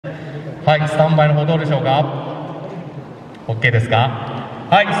はい、スタンバイの方どうでしょうか。 OK ですか。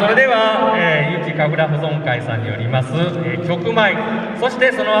はい、それでは、油木神楽保存会さんによります、曲舞、そし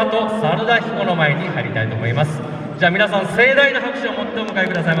てその後猿田彦の舞に入りたいと思います。じゃあ皆さん盛大な拍手を持ってお迎え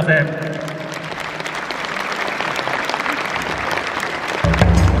くださいませ。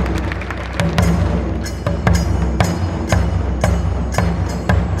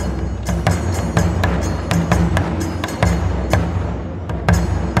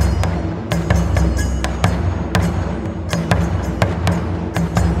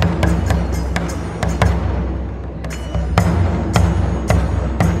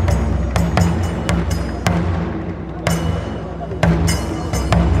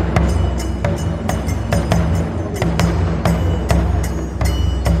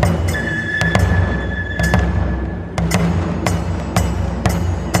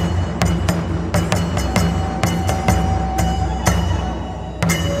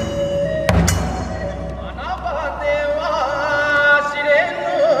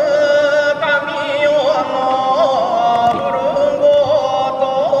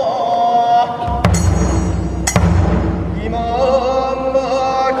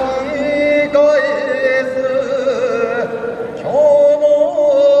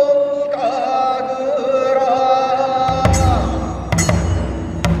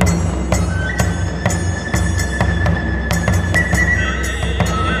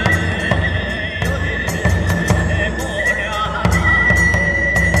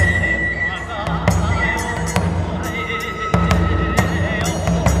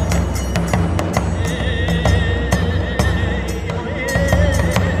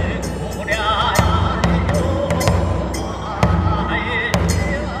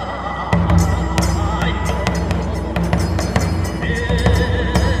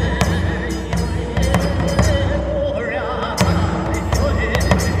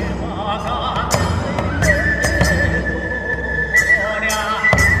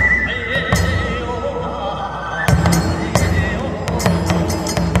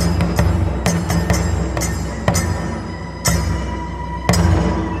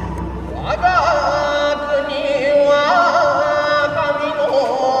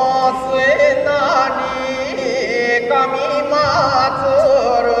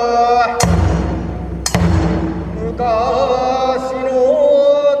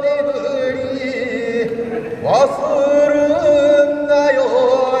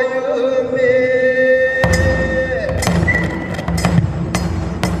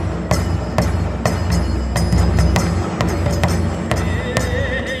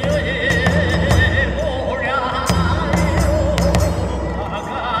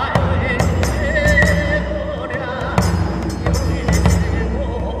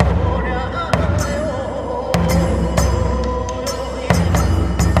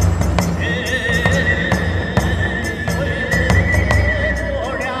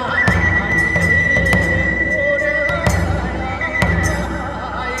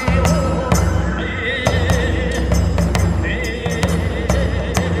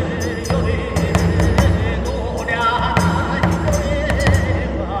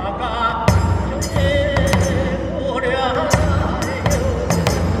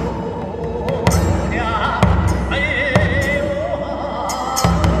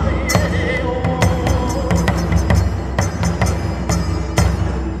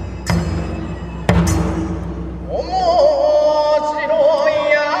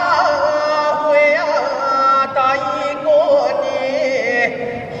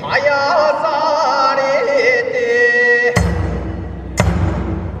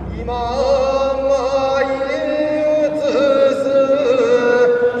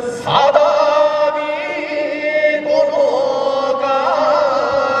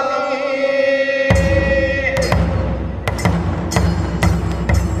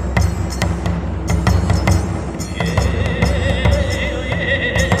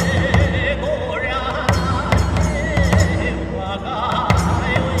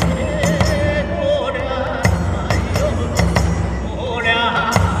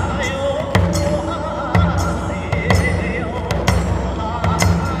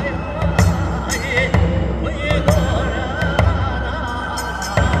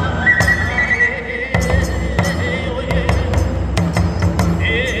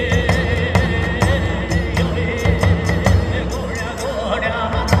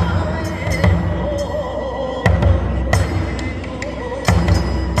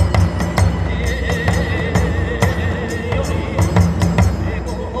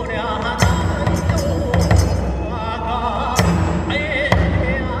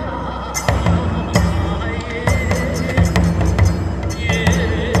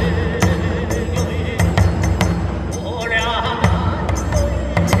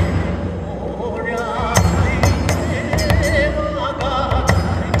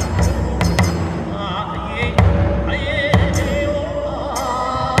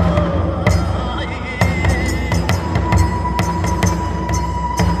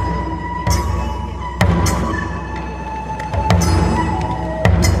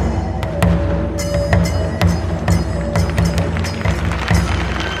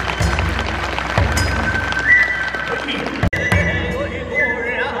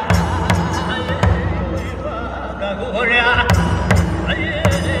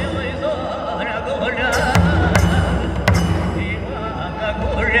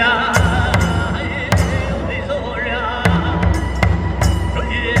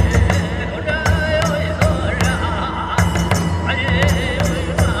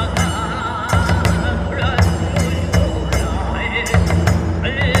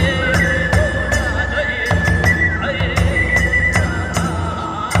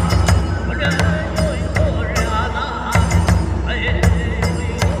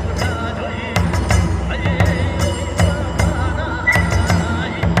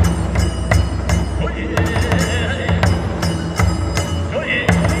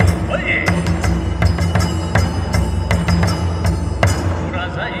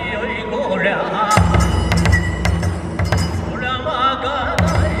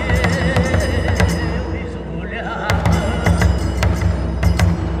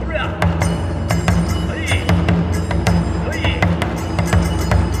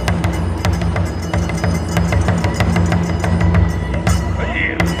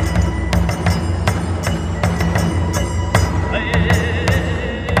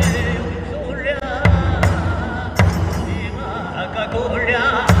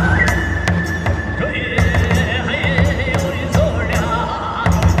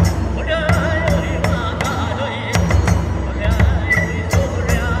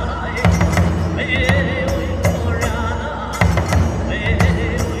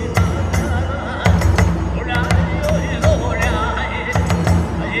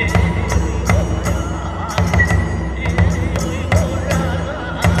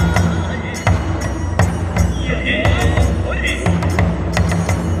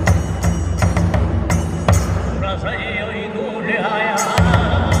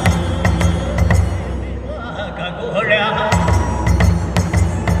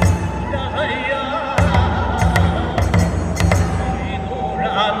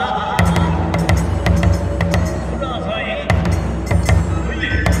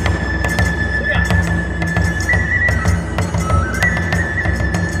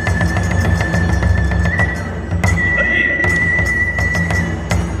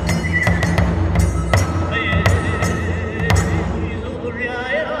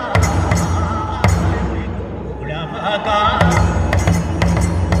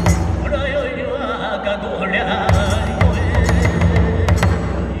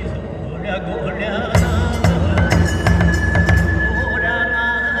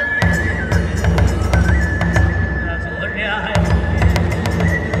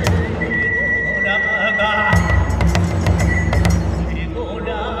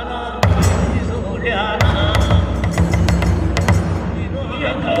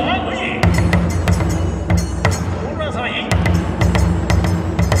さい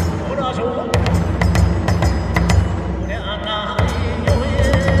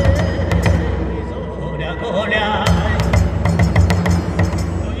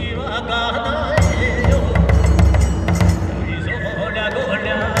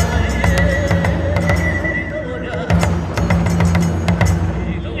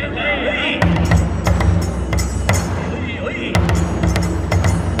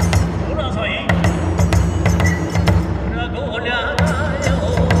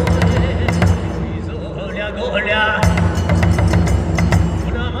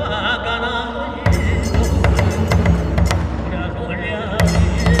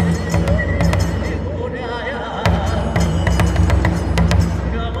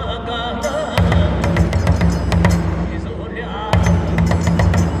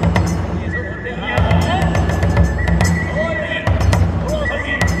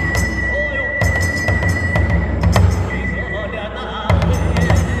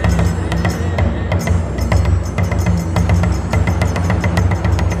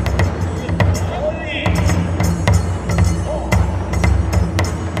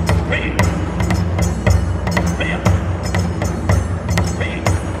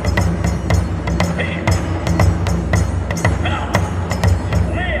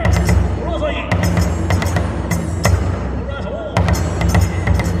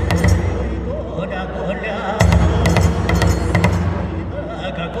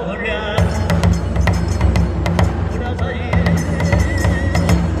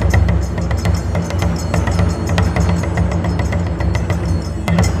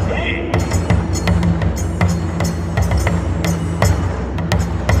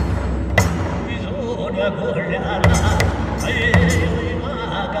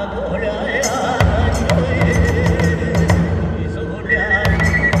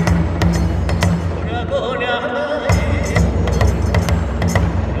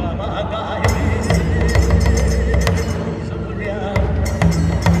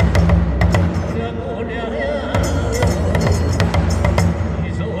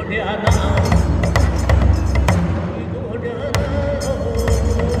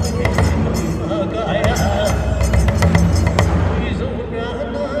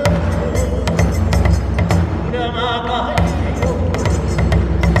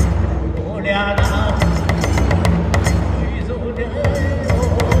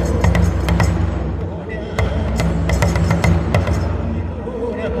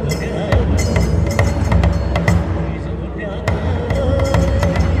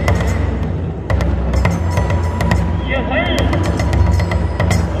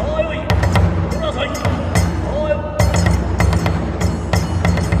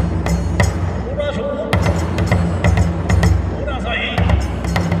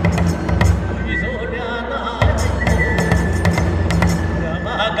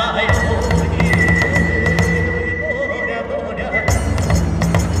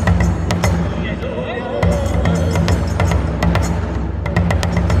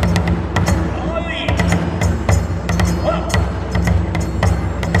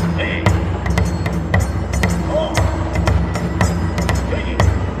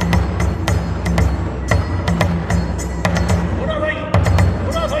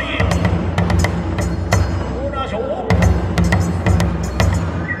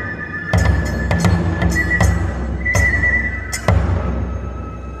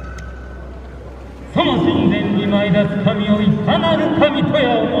神をいかなる神と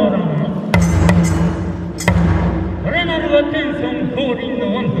や思わらぬ。これなるは天孫降臨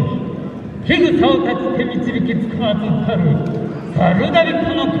の御時、火草を断ちて導きつかわずたる猿田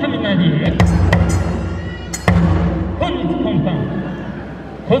彦の神なりへ。本日今般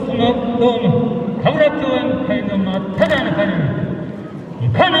コスモドーム神楽共演会の真っ只中にい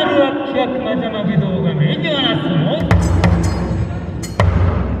かなる悪鬼悪魔邪魔微動が名誉なすも、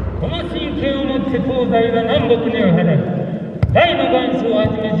この神経をもって東西が南北にを払い、大の願書をは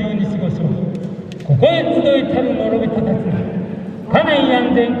じめ十二支五章、ここへ集いたる諸人たちが家内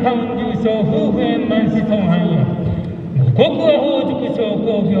安全家運重症夫婦円満子孫繁栄、無国は法塾商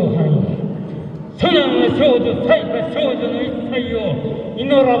工業繁栄、諸男は少女妻家少女の一切を祈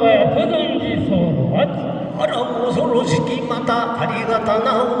らばやと存じ候わず。あら恐ろしきまたありがた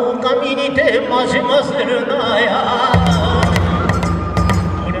な狼にてましまするなや。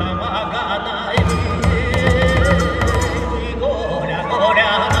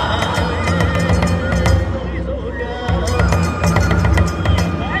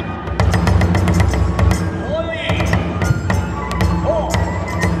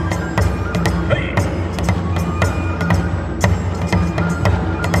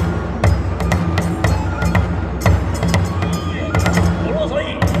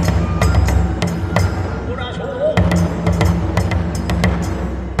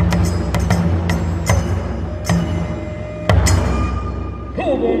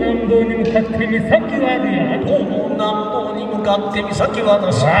手岬は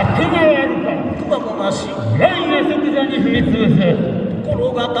なし、悪があるか、熊もなし、乱が即座に踏み潰す。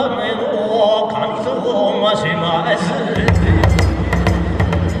心固めの神像を増します。よ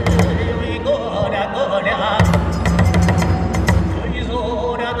いこりゃこりゃ、よい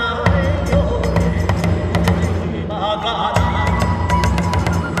そりゃないよ、バカな、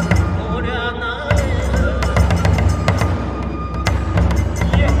こりゃないよ。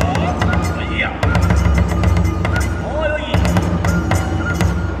いや、いや。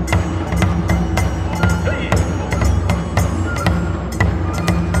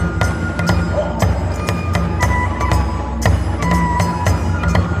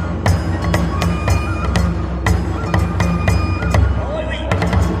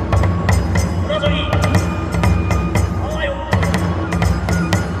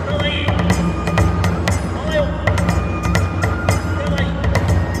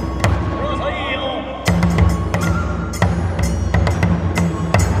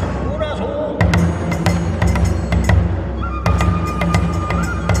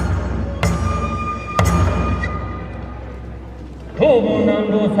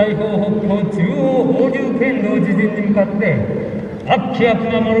西方北方中央法流剣道自陣に向かって悪鬼悪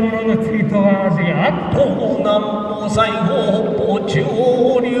魔諸々の罪とは味や。東方南方西方北方中央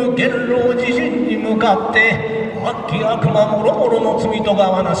法流剣道自陣に向かって悪鬼悪魔諸々の罪と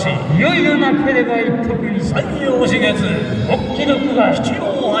がわなし、いよいよなければ一徳に三陽四月国記録が七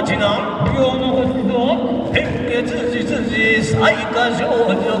曜八難不要の星ぞ天月実時最下少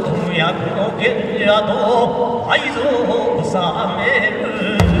女婚約の賢者と愛憎を治める。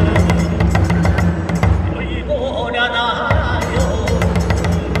よいこりゃなよ、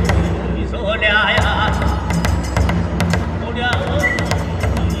そりゃや、そりゃ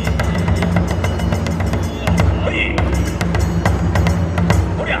おい、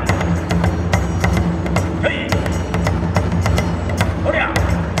こりゃはい、こりゃ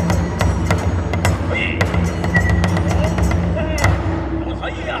はい、は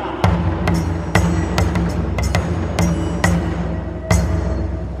いや。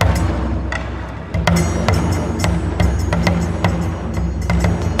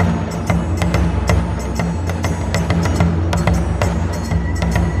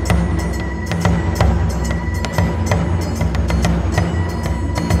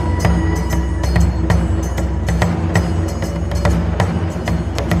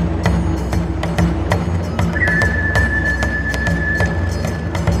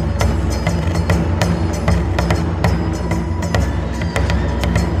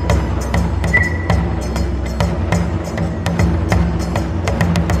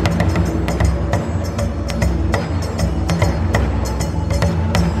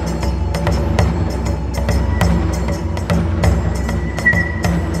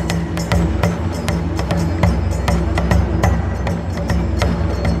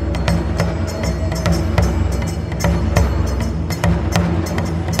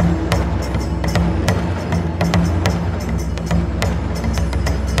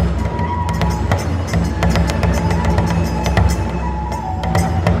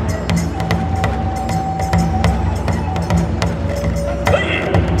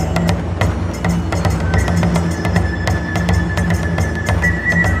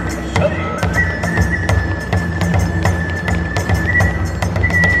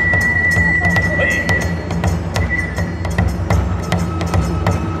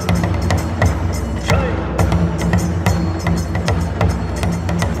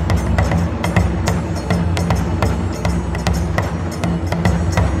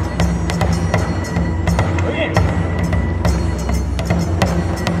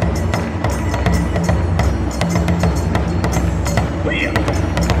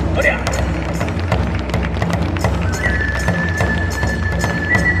こりゃ